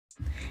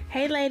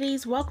Hey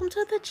ladies, welcome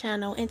to the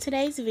channel. In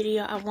today's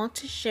video, I want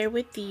to share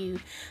with you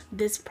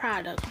this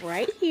product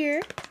right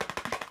here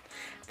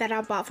that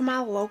I bought from my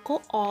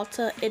local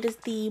Ulta. It is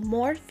the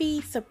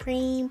Morphe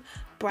Supreme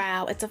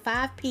Brow. It's a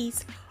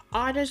 5-piece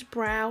artist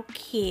brow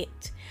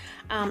kit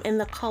in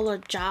the color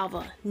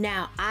Java.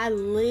 Now, I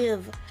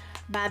live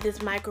by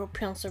this micro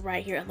pencil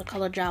right here in the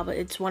color Java.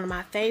 It's one of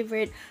my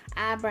favorite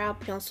eyebrow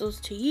pencils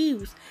to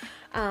use.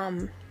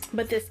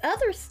 But this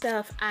other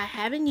stuff I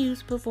haven't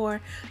used before,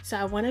 so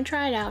I want to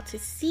try it out to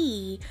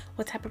see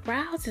what type of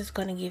brows it's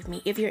going to give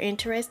me. If you're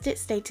interested,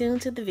 stay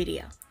tuned to the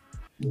video.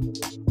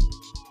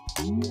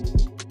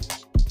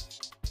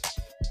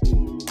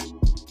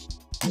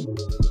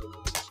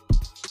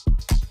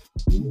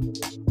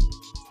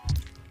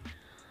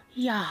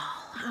 Y'all,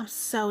 I'm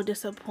so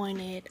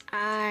disappointed.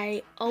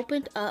 I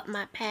opened up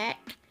my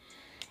pack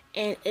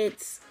and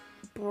it's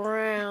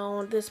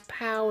brown, this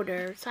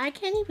powder, so I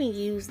can't even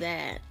use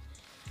that.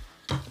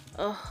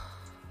 Oh,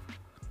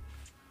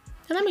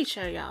 let me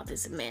show y'all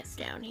this mess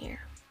down here.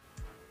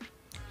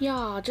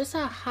 Y'all, just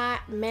a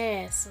hot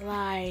mess.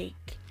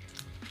 Like,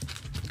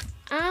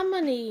 I'm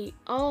gonna need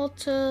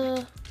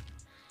Ulta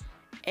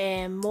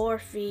and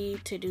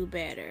Morphe to do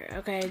better.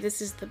 Okay,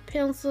 this is the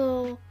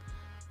pencil,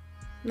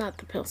 not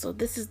the pencil,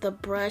 this is the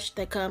brush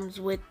that comes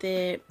with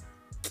it.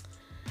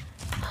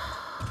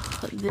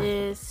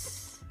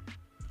 This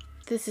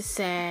is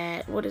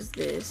sad. What is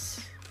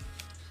this?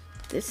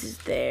 This is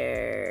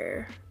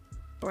their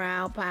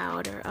brow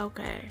powder.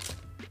 Okay,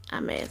 I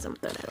made some,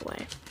 throw that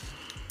away.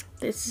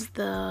 This is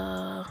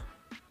the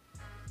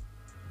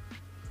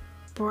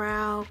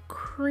brow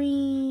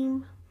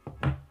cream,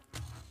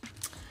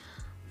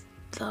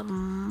 the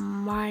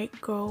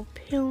micro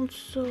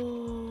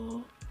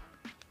pencil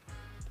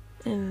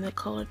in the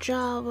color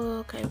Java.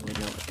 Okay, we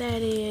know what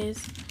that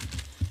is.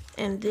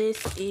 And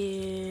this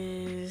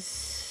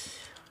is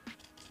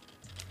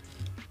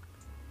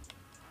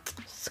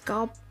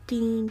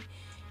sculpting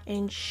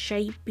and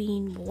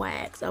shaping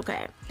wax.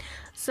 Okay,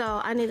 so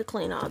I need to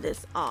clean all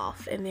this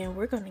off and then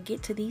we're gonna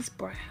get to these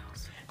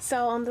brows.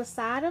 So on the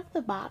side of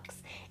the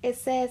box it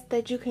says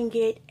that you can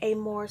get a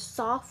more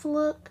soft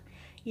look,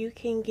 you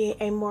can get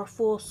a more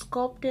full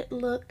sculpted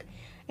look,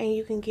 and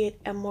you can get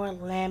a more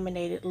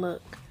laminated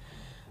look.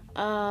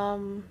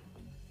 I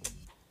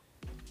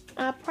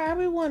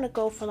probably want to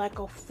go for like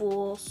a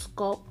full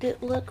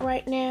sculpted look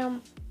right now,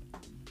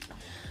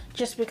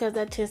 just because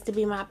that tends to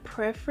be my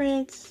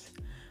preference.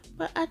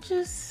 But it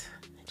just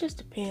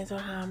depends on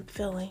how I'm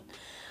feeling.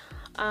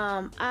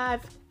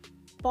 I've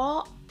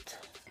bought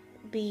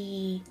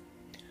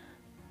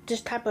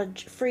this type of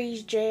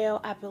freeze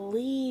gel. I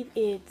believe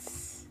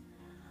it's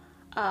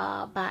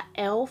by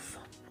Elf.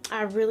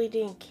 I really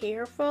didn't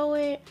care for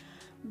it,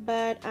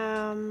 but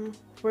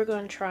we're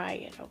gonna try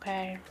it.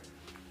 Okay,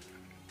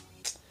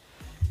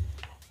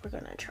 we're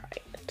gonna try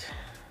it.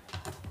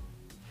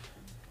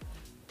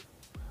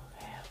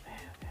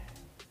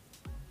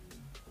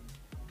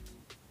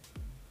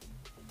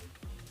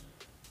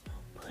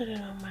 Put it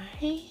on my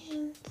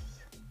hands.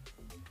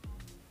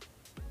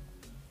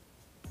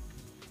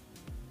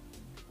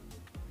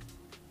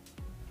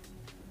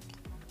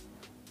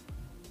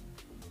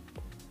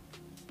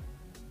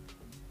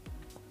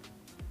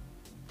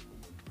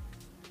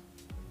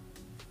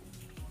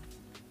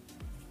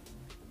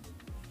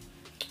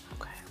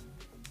 Okay.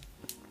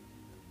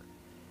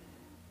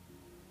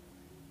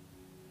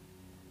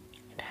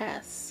 It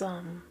has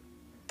some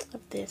of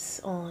this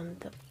on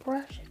the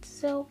brush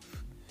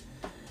itself.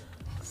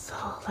 So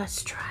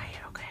let's try it,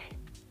 okay?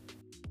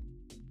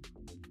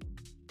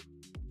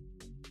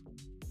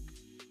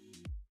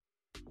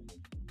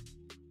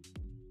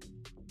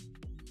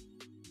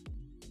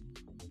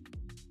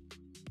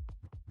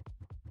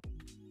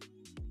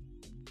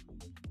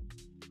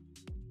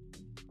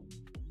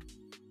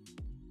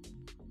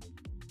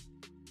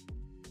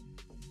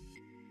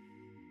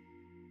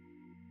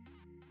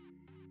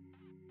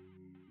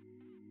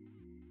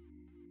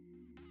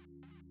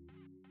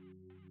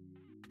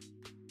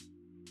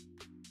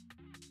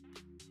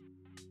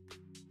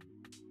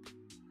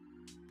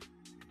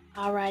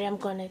 All right, I'm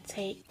gonna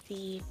take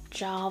the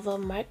Java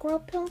micro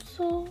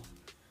pencil.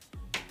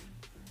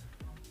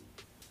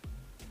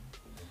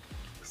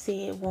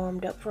 See, it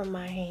warmed up from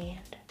my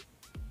hand.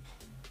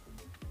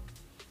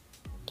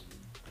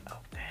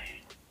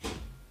 Okay.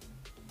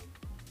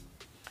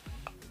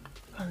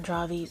 I'm gonna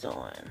draw these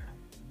on.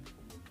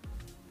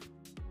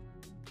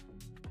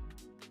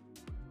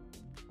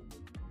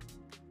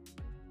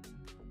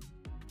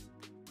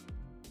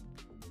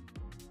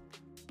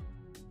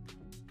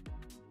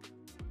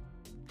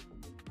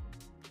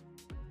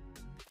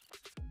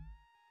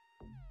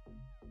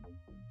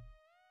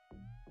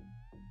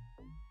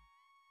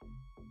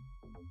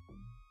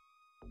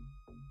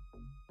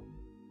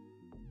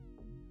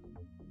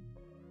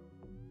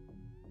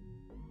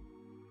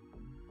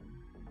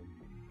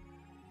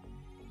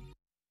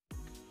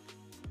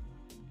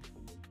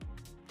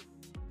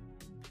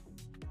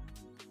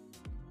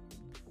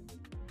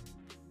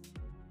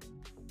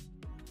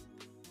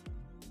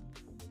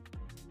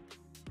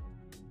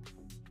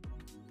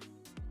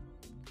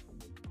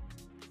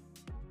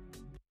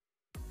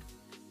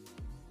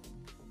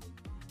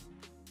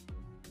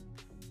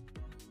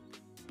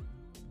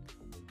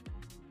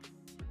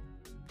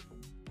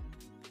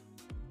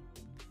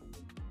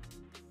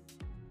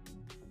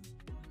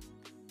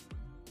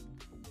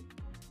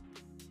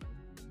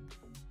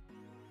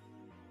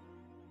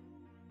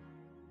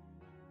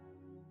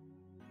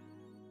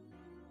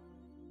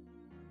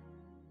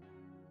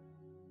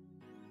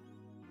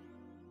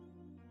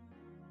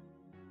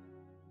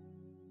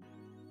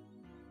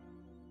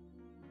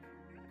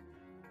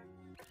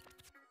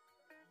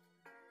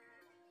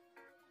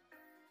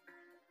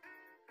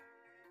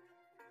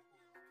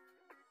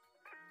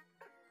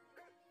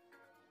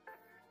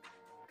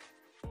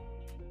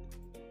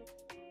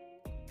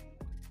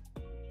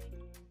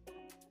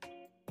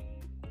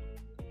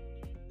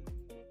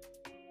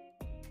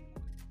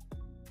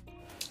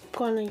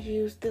 gonna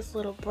use this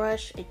little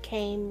brush. It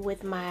came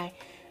with my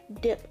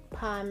dip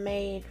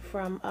pomade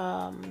from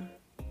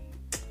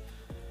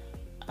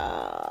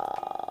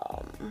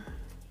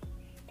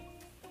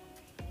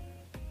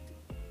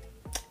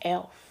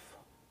Elf.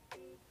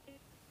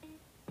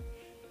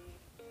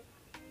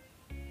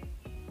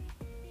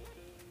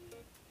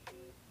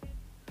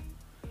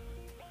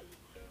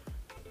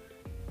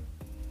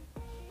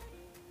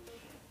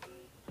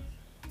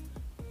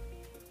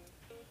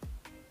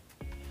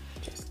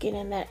 Just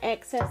getting that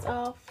excess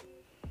off.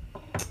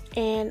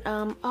 And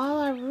all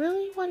I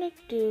really want to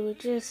do is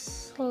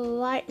just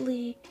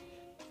slightly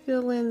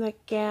fill in the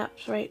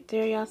gaps right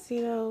there. Y'all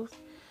see those?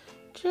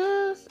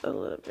 Just a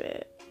little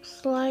bit.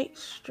 Slight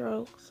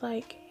strokes,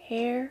 like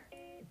hair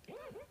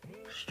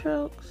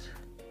strokes.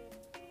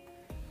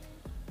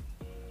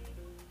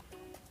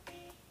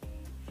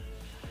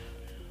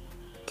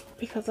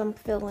 Because I'm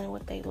feeling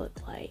what they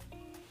look like.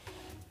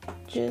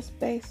 Just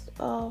based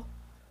off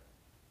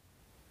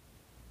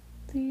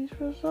these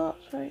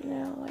results right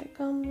now. Like,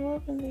 I'm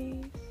loving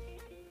these.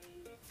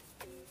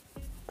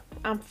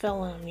 I'm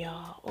feeling them,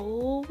 y'all.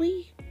 Oh,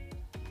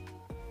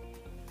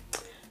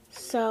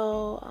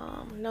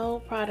 so no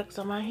products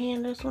on my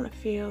hand. I just want to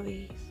feel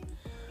these.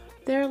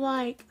 They're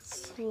like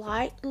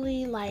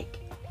slightly like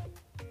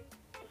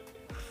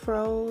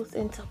froze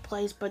into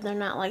place, but they're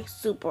not like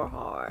super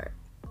hard,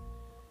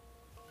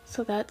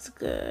 so that's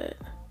good.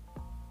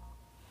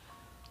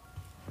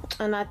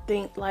 And I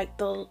think like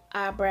the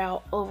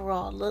eyebrow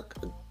overall look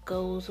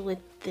goes with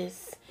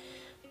this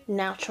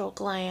natural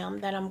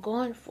glam that I'm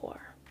going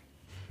for.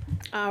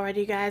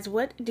 Alrighty guys,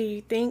 what do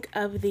you think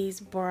of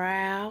these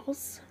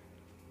brows?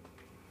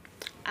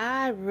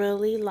 I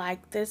really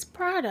like this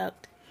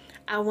product.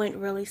 I went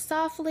really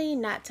softly,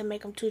 not to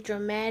make them too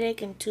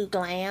dramatic and too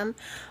glam,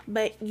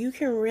 but you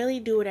can really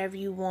do whatever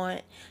you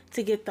want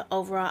to get the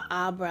overall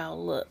eyebrow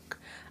look.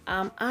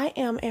 I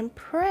am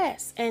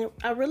impressed, and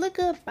a really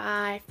good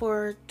buy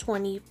for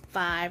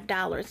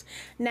 $25.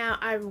 Now,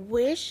 I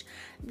wish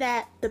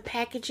that the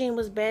packaging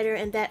was better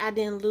and that I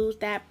didn't lose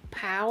that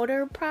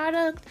powder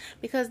product,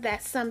 because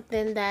that's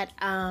something that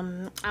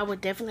I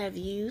would definitely have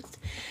used.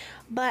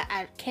 But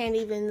I can't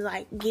even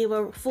like give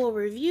a full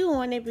review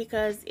on it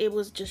because it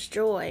was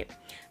destroyed.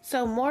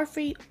 So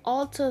Morphe,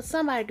 Ulta,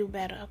 somebody do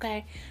better,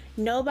 okay?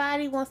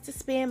 Nobody wants to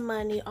spend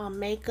money on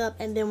makeup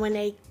and then when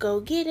they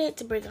go get it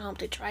to bring it home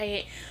to try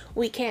it,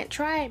 we can't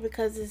try it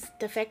because it's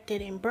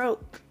defected and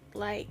broke.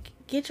 Like,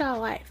 get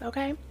y'all life,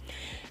 okay?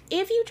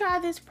 If you try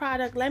this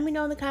product, let me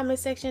know in the comment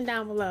section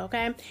down below,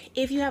 okay?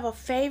 If you have a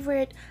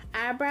favorite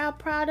eyebrow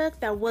product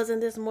that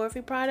wasn't this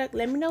Morphe product,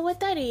 let me know what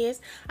that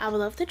is. I would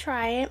love to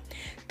try it.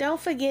 Don't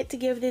forget to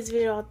give this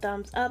video a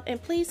thumbs up and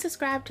please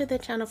subscribe to the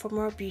channel for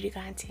more beauty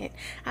content.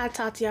 I'll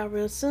talk to y'all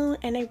real soon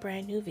in a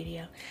brand new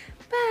video.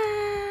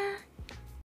 Bye!